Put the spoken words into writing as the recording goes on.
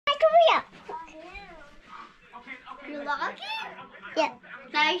Yeah. You're lucky? Yeah.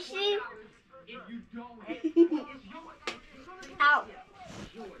 Nice. Ow.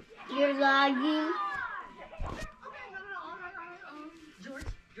 You're lagging. George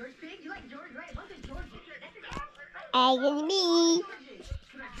Pig? You like George, right? Both is George. Hey, it's me.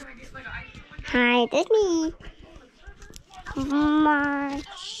 Hi, that's me. My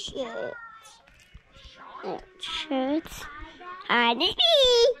shirt. Hi, that's me.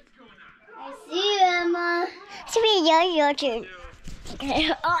 I see you, Emma. It's me, your turn.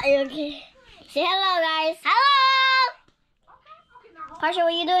 Oh, okay. Say hello, guys. Hello. Pasha, what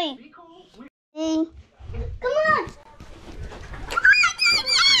are you doing? Come on.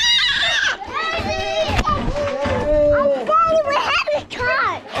 Daddy, we're having a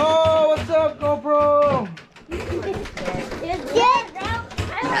talk. Oh, what's up, GoPro?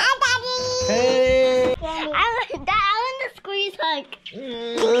 Hi, Daddy. Hey. I want to squeeze hug.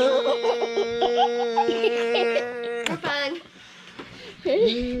 For fun.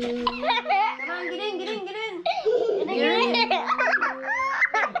 Come on, get in.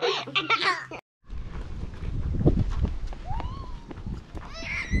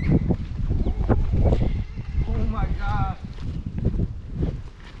 Oh my gosh.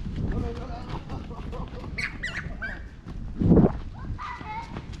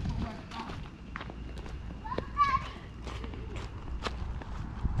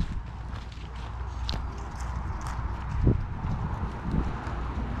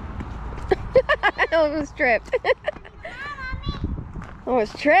 I almost tripped.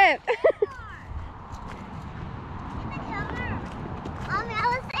 Almost tripped. Mommy, I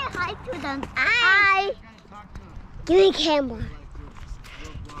want to say hi to them. Hi. Give me a camera.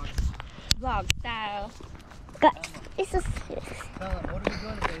 Vlog style. Guys, this is. Tell them, what are we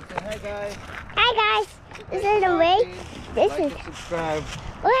doing today? Say hi, guys. Hi, guys. This is the way. This Like is. and subscribe.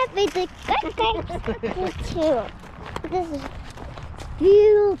 What happened to guys too? This is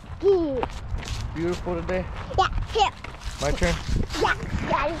beautiful. Beautiful today. Yeah, here. My turn. Yeah,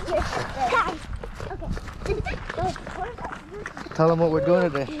 it's your guys. Okay. Tell them what we're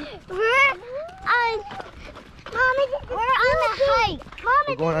doing today. We're on. Mommy, we're on a hike. Mommy,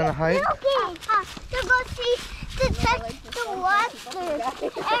 We're going on a hike? to go see to touch the water,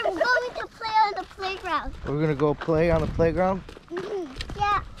 and we're going to play on the playground. We're gonna go play on the playground.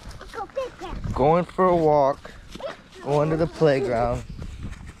 Yeah, go playground. Going for a walk. Going to the playground.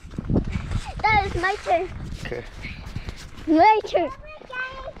 That is my turn. Okay. My turn.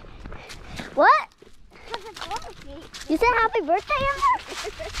 What? You said happy birthday, Emma?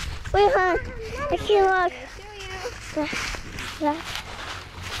 Wait, hon. I can't look.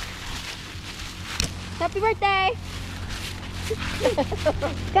 Happy birthday.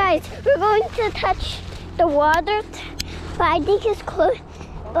 Guys, we're going to touch the water, but I think it's close.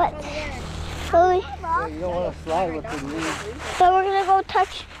 But Yeah, you don't want to slide with the leaves. so we're gonna go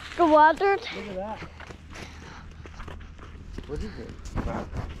touch the water. Look at that. What is it?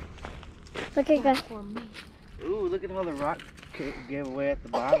 Look at that. Ooh, look at how the rock gave away at the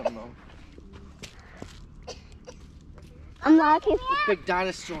bottom, though. I'm locking. It's a big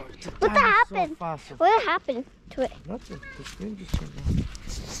dinosaur. It's a What dinosaur happened? fossil. What happened to it? Nothing. The screen just turned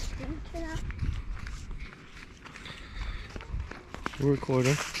on. We're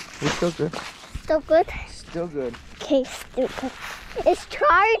recording. We're still good. Still good? Still good. Okay, still good. It's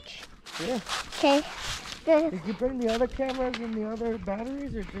charged? Yeah. Okay, good. Did you bring the other cameras and the other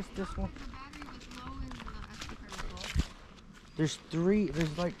batteries, or just this one? There's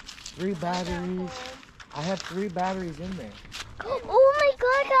like three batteries. I have 3 batteries in there. Oh my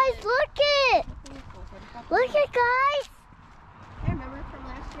god, guys, look it! Look it, guys! I remember from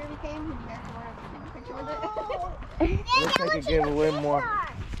last year we came. Did you guys want to take a picture with it? Looks like it gave away more.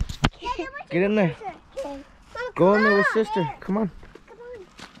 Get in there. Go in there with sister. Come on.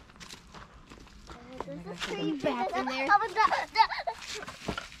 Pretty bats in there.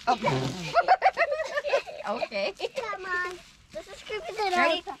 Okay. Come on. This is creepy to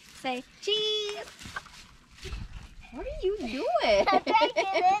Ready? Say cheese. What are you doing? I can't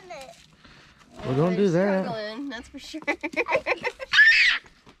get in it. Well, don't do that. Struggling, that's for sure.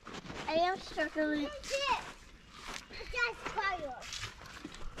 I am struggling.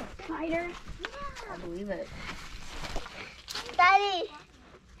 Spider? I believe it. Daddy.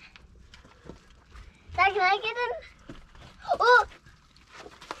 Dad, can I get in? Oh!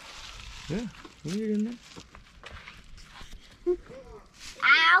 Yeah, you get in there.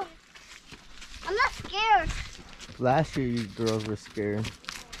 Ow! I'm not scared. Last year, you girls were scared.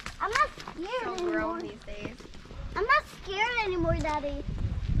 I'm not scared So anymore. grown these days. I'm not scared anymore, Daddy.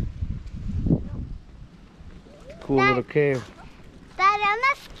 Cool little cave. Daddy, I'm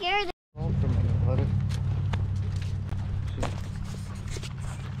not scared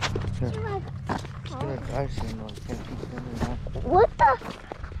I see no. I can't keep swimming now. What the?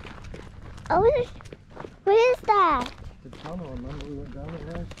 Oh, what is that? The tunnel, remember we went down it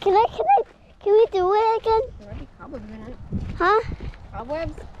last? Can we do it again? There might be cobwebs in it. Huh?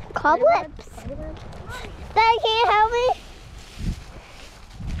 Cobwebs? Cobwebs? Cobwebs? Dad, can you help me?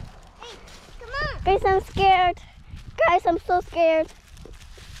 Hey, come on. Guys, I'm scared. Guys, I'm so scared.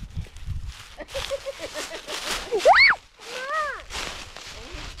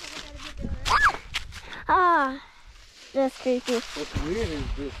 Ah, that's creepy. What's weird is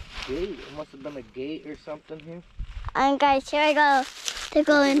this gate. It must have been a gate or something here. And guys, here I go. They're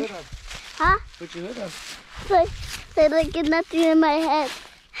going. Huh? Put your hood on. They're like nothing in my head.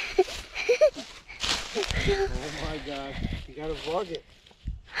 Oh my God. You gotta vlog it.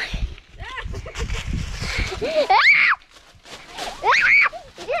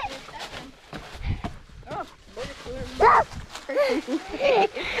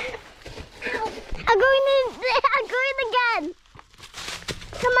 I'm going again.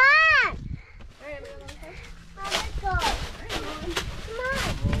 Come on. Let's go. Come on.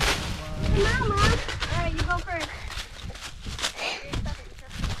 Come on, Mom. Alright, you go first.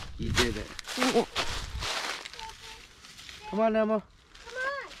 You did it. Come on, Emma.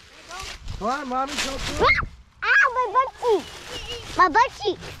 Come on, Mommy. Go through it. Ah, my butt cheek. My butt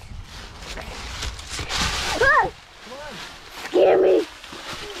cheek. Come on. Scare me.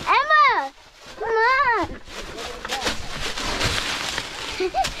 Emma, come on.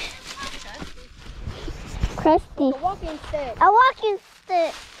 Crusty. A walking stick. A walking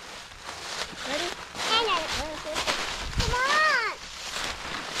stick. Ready? Come on.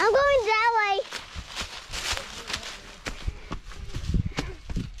 I'm going that way.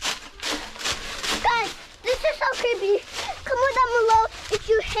 Guys, this is so creepy. Comment down below if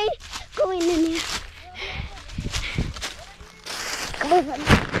you hate going in here. Come on.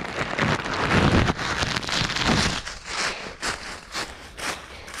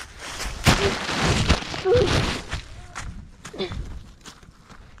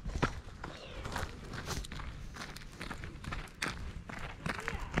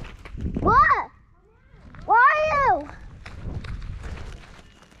 What? Where are you?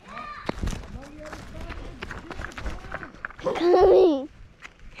 Coming.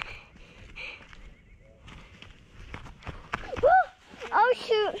 Oh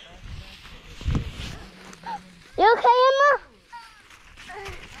shoot. You okay, Emma?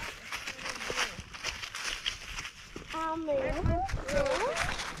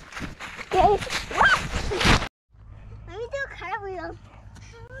 Okay. Let me do a cartwheel.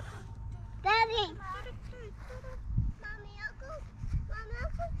 Daddy. Mommy, Uncle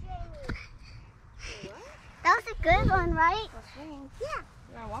Jamie. That was a good one, right? Yeah.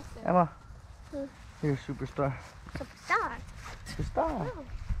 Yeah, watch it. Emma. You're a superstar. Superstar. Superstar.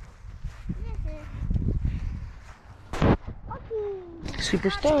 Okay.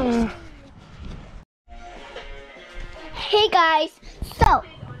 Superstar. Hey guys, so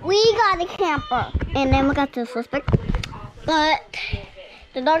we got a camper and then we got the suspect, but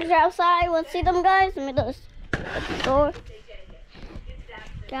the dogs are outside. Want to see them, guys? Let me do this. Open the door.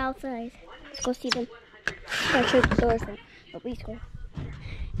 They're outside. Let's go see them. Gotta shut the door so nobody's going.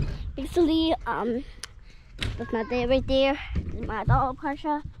 Basically, that's my dad right there. This is my dog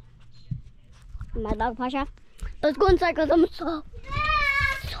Pasha. My dog Pasha. Let's go inside because I'm so.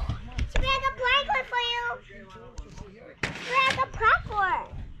 We have a blanket for you. We have a popcorn.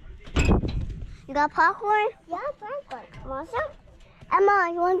 You got popcorn? Yeah, popcorn. Want some? Emma,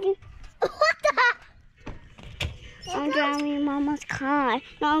 you want to? What the? I'm driving Mama's car.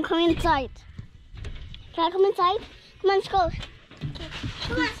 No, I'm coming inside. Can I come inside? Come on, let's go.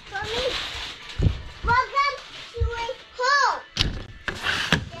 Come on.